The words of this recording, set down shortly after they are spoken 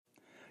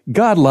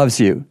God loves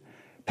you.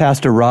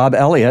 Pastor Rob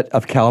Elliott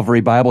of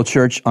Calvary Bible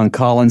Church on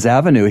Collins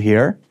Avenue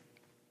here.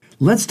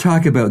 Let's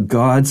talk about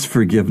God's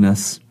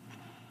forgiveness.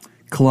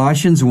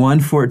 Colossians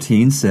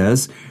 1:14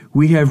 says,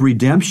 "We have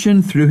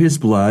redemption through His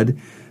blood,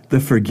 the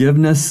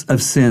forgiveness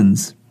of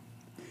sins."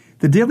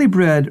 The Daily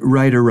Bread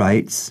writer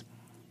writes,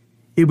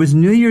 "It was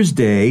New Year's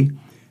Day,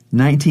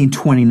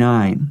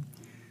 1929.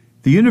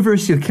 The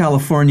University of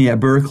California at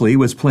Berkeley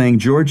was playing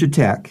Georgia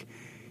Tech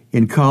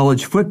in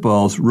college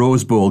football's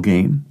Rose Bowl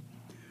game.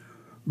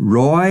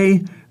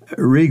 Roy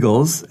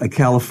Riegels, a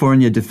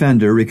California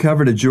defender,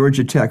 recovered a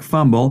Georgia Tech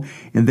fumble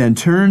and then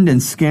turned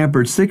and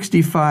scampered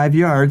 65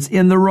 yards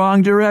in the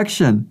wrong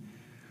direction.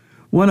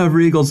 One of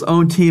Riegels'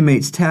 own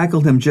teammates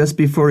tackled him just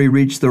before he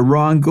reached the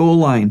wrong goal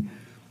line.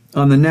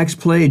 On the next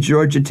play,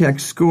 Georgia Tech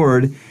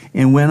scored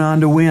and went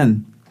on to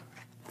win.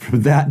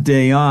 From that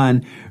day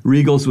on,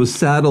 Riegels was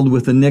saddled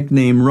with the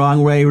nickname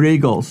Wrong Way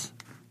Riegels."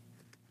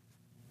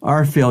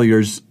 Our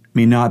failures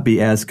may not be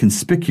as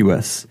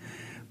conspicuous,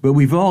 but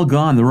we've all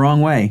gone the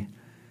wrong way,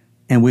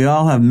 and we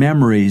all have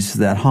memories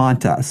that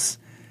haunt us.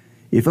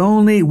 If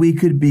only we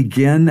could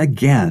begin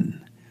again.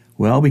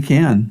 Well, we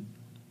can.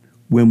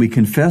 When we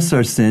confess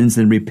our sins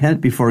and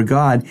repent before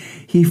God,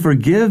 He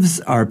forgives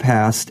our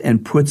past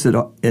and puts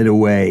it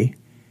away.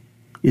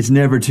 It's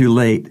never too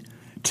late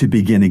to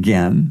begin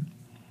again.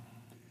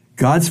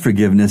 God's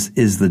forgiveness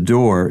is the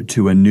door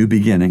to a new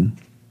beginning.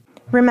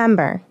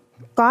 Remember,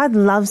 God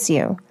loves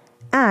you,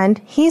 and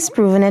He's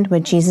proven it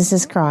with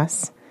Jesus'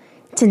 cross.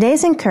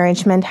 Today's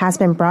encouragement has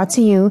been brought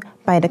to you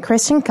by the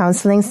Christian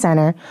Counseling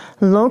Center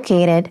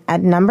located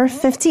at number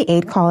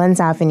 58 Collins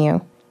Avenue.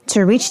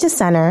 To reach the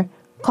center,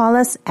 call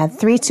us at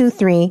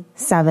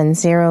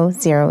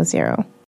 323-7000.